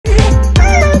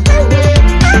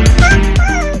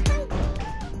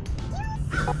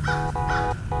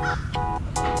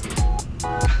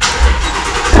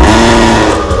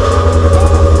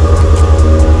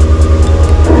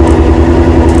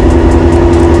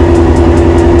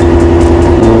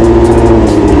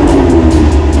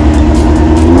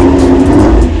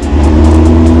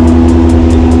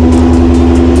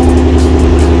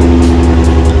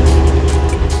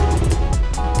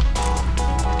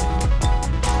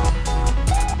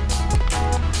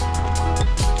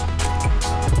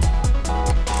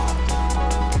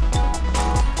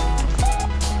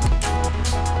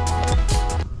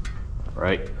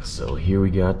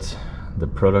we got the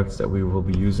products that we will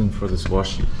be using for this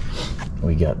wash.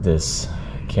 We got this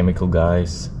Chemical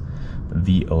Guys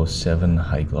V07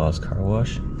 High Gloss Car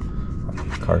Wash,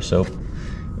 car soap,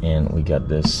 and we got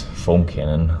this foam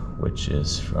cannon, which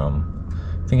is from,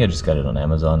 I think I just got it on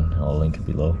Amazon. I'll link it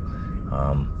below.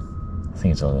 I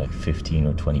think it's only like 15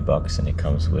 or 20 bucks, and it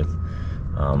comes with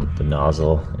the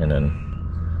nozzle and then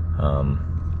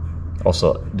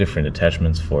also different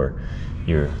attachments for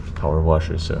your power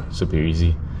washer, so super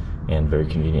easy and very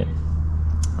convenient.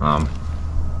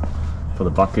 For the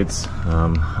buckets,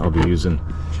 I'll be using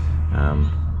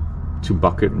 2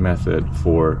 bucket method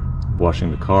for washing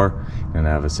the car, and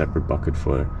I have a separate bucket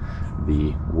for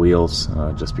the wheels,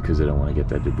 just because I don't want to get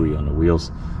that debris on the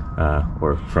wheels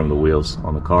or from the wheels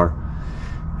on the car.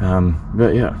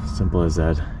 But yeah, simple as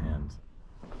that. And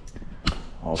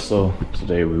also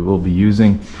today we will be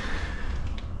using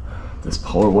this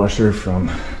power washer from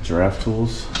Giraffe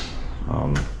Tools.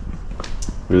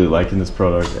 Really liking this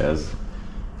product, as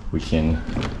we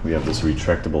have this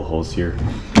retractable hose here,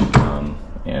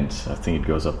 and I think it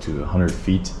goes up to 100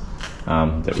 feet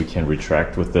that we can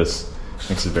retract with this.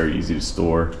 Makes it very easy to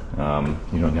store.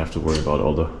 You don't have to worry about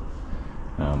all the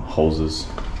hoses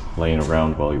laying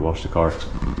around while you wash the car.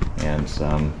 And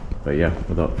but yeah,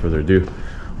 without further ado,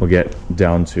 we'll get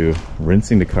down to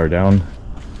rinsing the car down.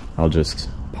 I'll just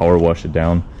power wash it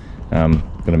down. I'm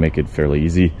gonna make it fairly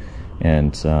easy,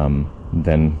 and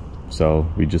then so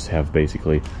we just have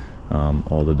basically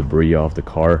all the debris off the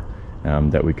car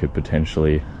that we could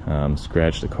potentially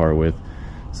scratch the car with.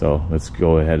 So let's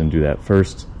go ahead and do that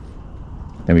first.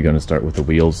 Then we're going to start with the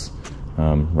wheels.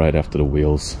 Right after the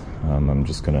wheels, I'm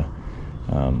just going to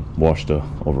wash the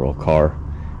overall car,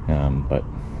 but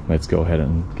let's go ahead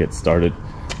and get started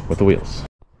with the wheels.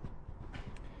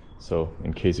 So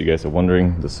in case you guys are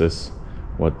wondering, this is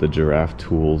what the Giraffe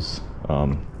Tools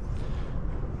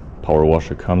power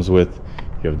washer comes with.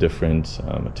 You have different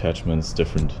attachments,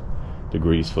 different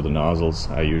degrees for the nozzles.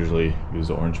 I usually use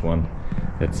the orange one.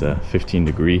 It's a 15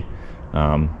 degree.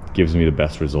 Gives me the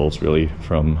best results really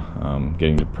from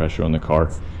getting the pressure on the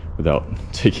car without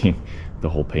taking the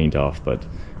whole paint off, but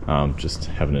just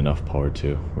having enough power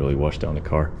to really wash down the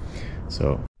car.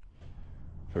 So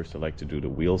first I like to do the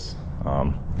wheels.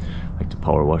 I like to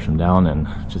power wash them down and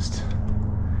just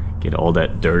get all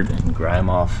that dirt and grime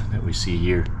off that we see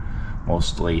here,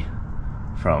 mostly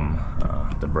from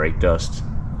the brake dust,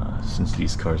 since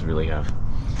these cars really have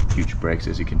huge brakes,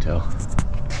 as you can tell.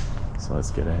 So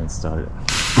let's get ahead and start it.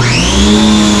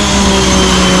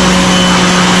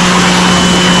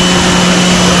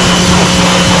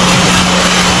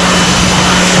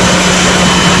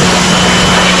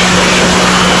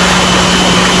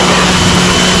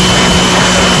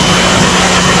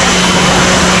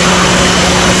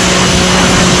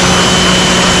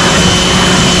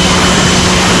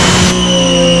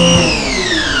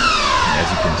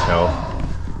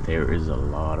 There is a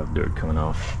lot of dirt coming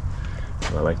off.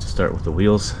 So I like to start with the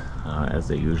wheels, as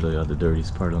they usually are the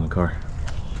dirtiest part on the car.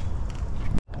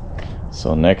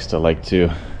 So next I like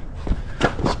to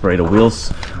spray the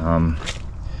wheels.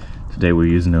 Today we're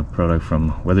using a product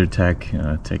from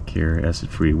WeatherTech, Tech Care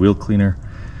acid-free wheel cleaner.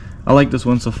 I like this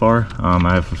one so far.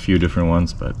 I have a few different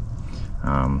ones, but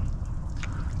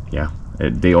yeah,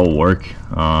 they all work.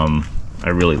 I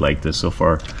really like this so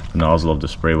far. The nozzle of the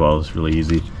spray bottle is really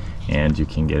easy, and you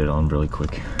can get it on really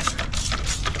quick.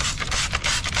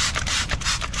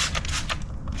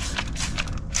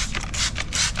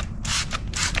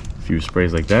 A few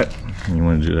sprays like that, and you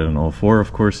want to do that on all 4,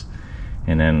 of course,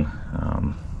 and then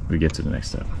we get to the next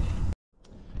step.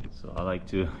 So I like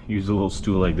to use a little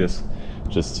stool like this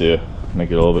just to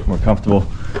make it a little bit more comfortable.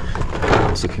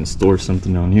 Also can store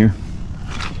something down here.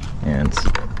 And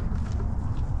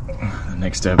the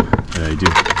next step that I do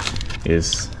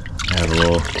is I have a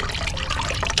little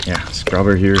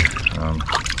scrubber here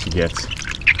to get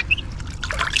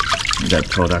that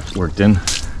product worked in.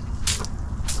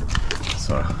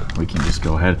 So we can just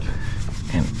go ahead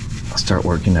and start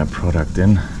working that product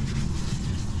in.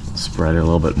 Spread it a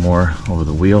little bit more over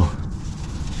the wheel.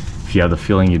 If you have the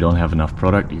feeling you don't have enough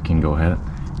product, you can go ahead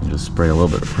and just spray a little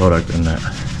bit of product in that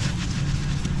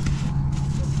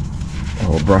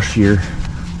little brush here,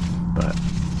 but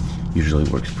usually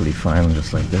works pretty fine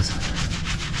just like this.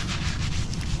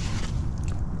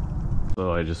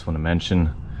 So I just want to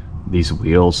mention, these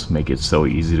wheels make it so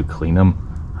easy to clean them.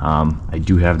 I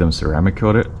do have them ceramic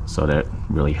coated, so that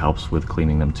really helps with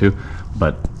cleaning them too,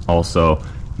 but also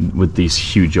with these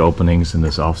huge openings and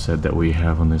this offset that we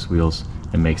have on these wheels,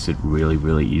 it makes it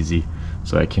really easy.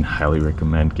 So I can highly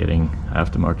recommend getting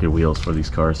aftermarket wheels for these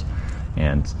cars.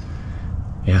 And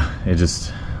yeah, it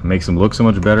just makes them look so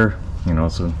much better, and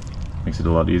also makes it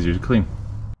a lot easier to clean.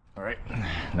 All right,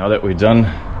 now that we're done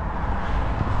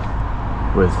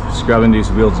with scrubbing these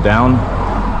wheels down,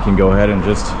 you can go ahead and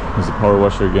just use the power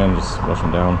washer again, just wash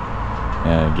them down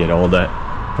and get all that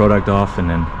product off, and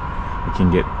then we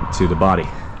can get to the body.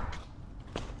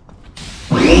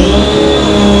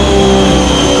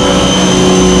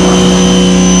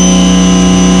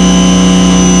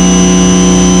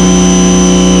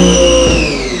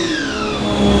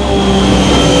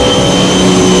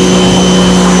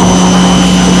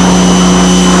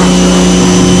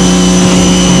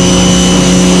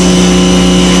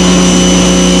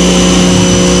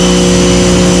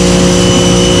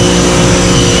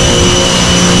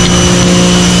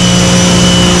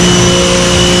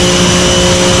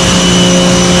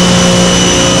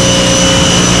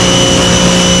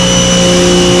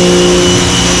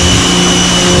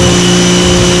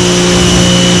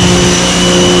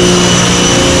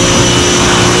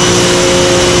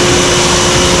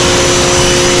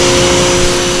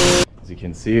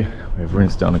 See, we've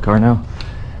rinsed down the car now,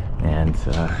 and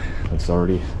it's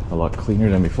already a lot cleaner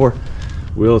than before.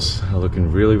 Wheels are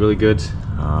looking really good,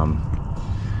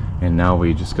 and now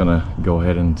we're just gonna go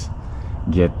ahead and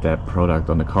get that product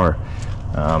on the car.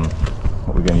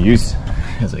 What we're gonna use,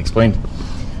 as I explained,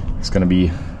 is gonna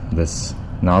be this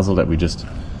nozzle that we just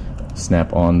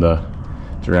snap on the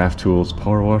Giraffe Tools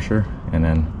power washer, and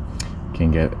then can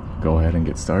go ahead and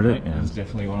get started. And it's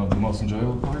definitely one of the most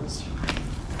enjoyable parts.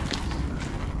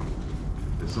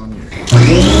 On here.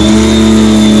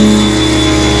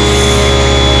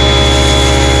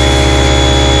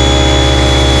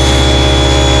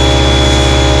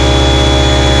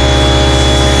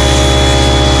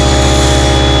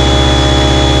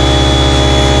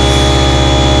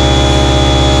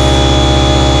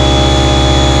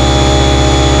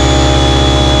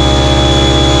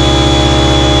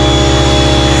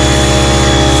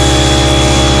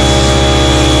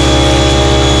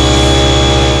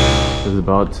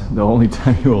 About the only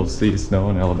time you will see snow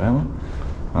in Alabama,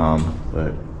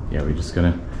 but yeah, we're just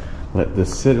gonna let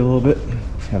this sit a little bit,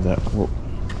 have that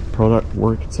product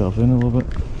work itself in a little bit,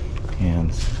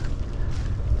 and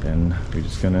then we're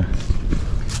just gonna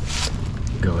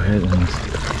go ahead and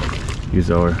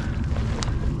use our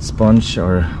sponge,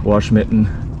 our wash mitten,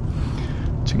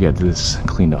 to get this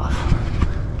cleaned off.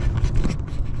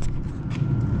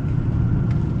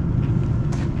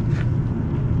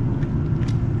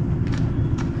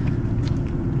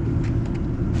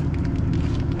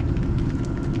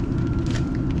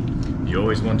 You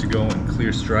always want to go in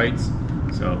clear strides,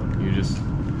 so you just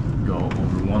go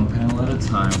over one panel at a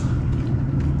time,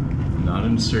 not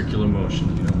in circular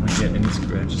motion. You don't want to get any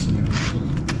scratches in your wheel.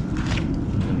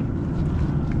 And then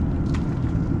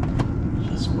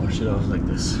just wash it off like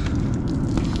this.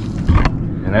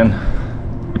 And then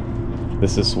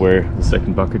this is where the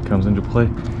second bucket comes into play.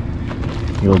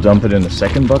 You'll dump it in the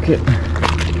second bucket,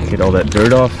 get all that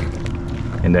dirt off,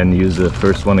 and then use the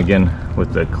first one again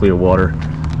with the clear water.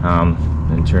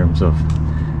 In terms of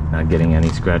not getting any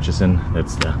scratches in,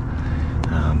 that's the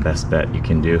best bet you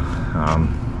can do.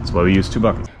 That's why we use 2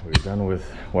 buckets. We're done with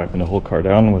wiping the whole car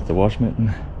down with the wash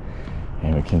mitten,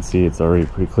 and we can see it's already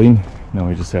pretty clean. Now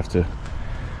we just have to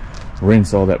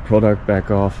rinse all that product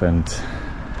back off and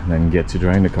then get to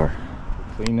drying the car.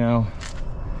 We're clean now.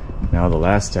 Now the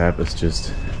last step is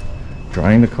just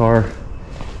drying the car,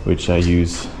 which I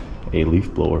use a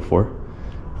leaf blower for.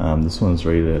 This one's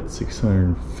rated at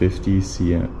 650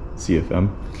 CFM,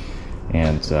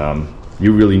 and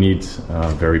you really need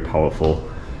a very powerful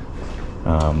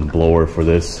blower for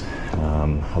this,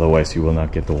 otherwise you will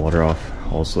not get the water off.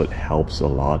 Also, it helps a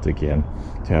lot, again,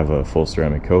 to have a full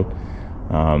ceramic coat.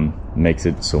 Makes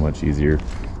it so much easier,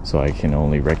 so I can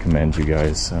only recommend you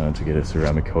guys to get a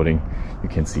ceramic coating. You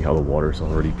can see how the water is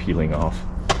already peeling off,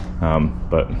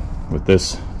 but with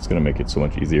this, it's going to make it so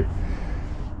much easier.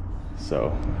 So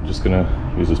I'm just gonna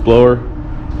use this blower,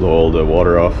 blow all the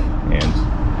water off, and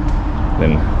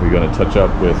then we're gonna touch up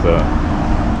with a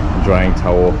drying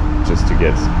towel just to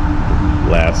get the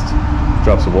last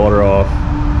drops of water off.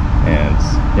 And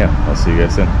yeah, I'll see you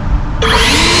guys soon.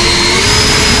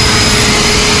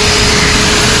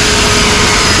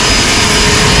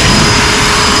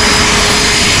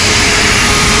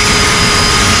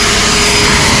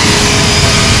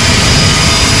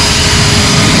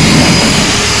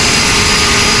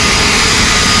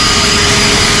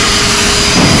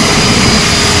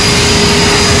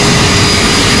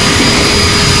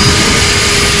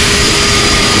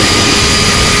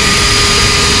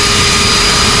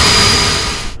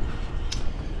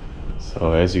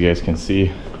 So as you guys can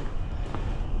see,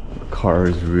 the car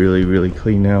is really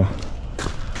clean now.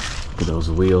 Look at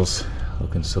those wheels,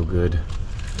 looking so good.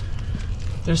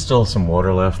 There's still some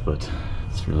water left, but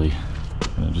it's really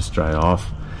gonna just dry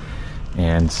off.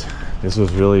 And this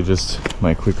was really just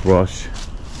my quick wash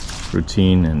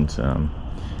routine. And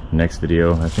next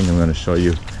video, I think I'm gonna show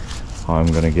you how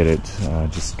I'm gonna get it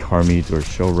just car meet or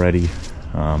show ready,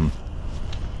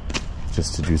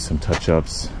 just to do some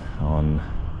touch-ups on,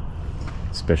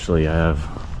 especially I have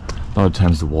a lot of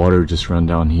times the water just run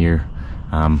down here.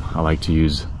 I like to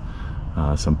use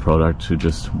some product to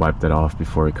just wipe that off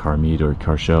before a car meet or a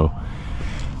car show.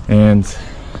 And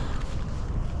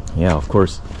yeah, of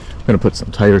course I'm gonna put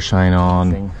some tire shine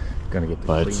on,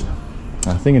 but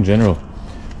I think in general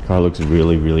the car looks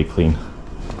really clean.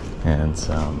 And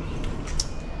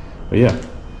but yeah,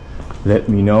 let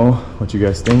me know what you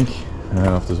guys think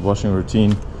of this washing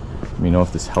routine. Let me know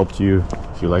if this helped you,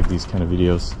 if you like these kind of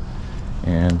videos.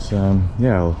 And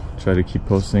yeah, I'll try to keep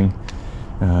posting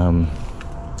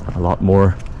a lot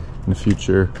more in the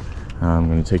future. I'm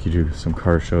going to take you to some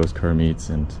car shows, car meets,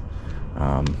 and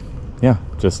yeah,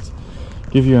 just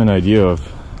give you an idea of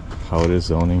how it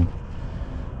is owning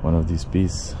one of these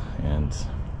beasts. And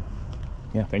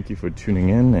yeah, thank you for tuning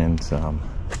in, and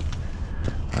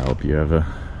I hope you have a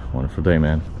wonderful day,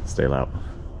 man. Stay loud.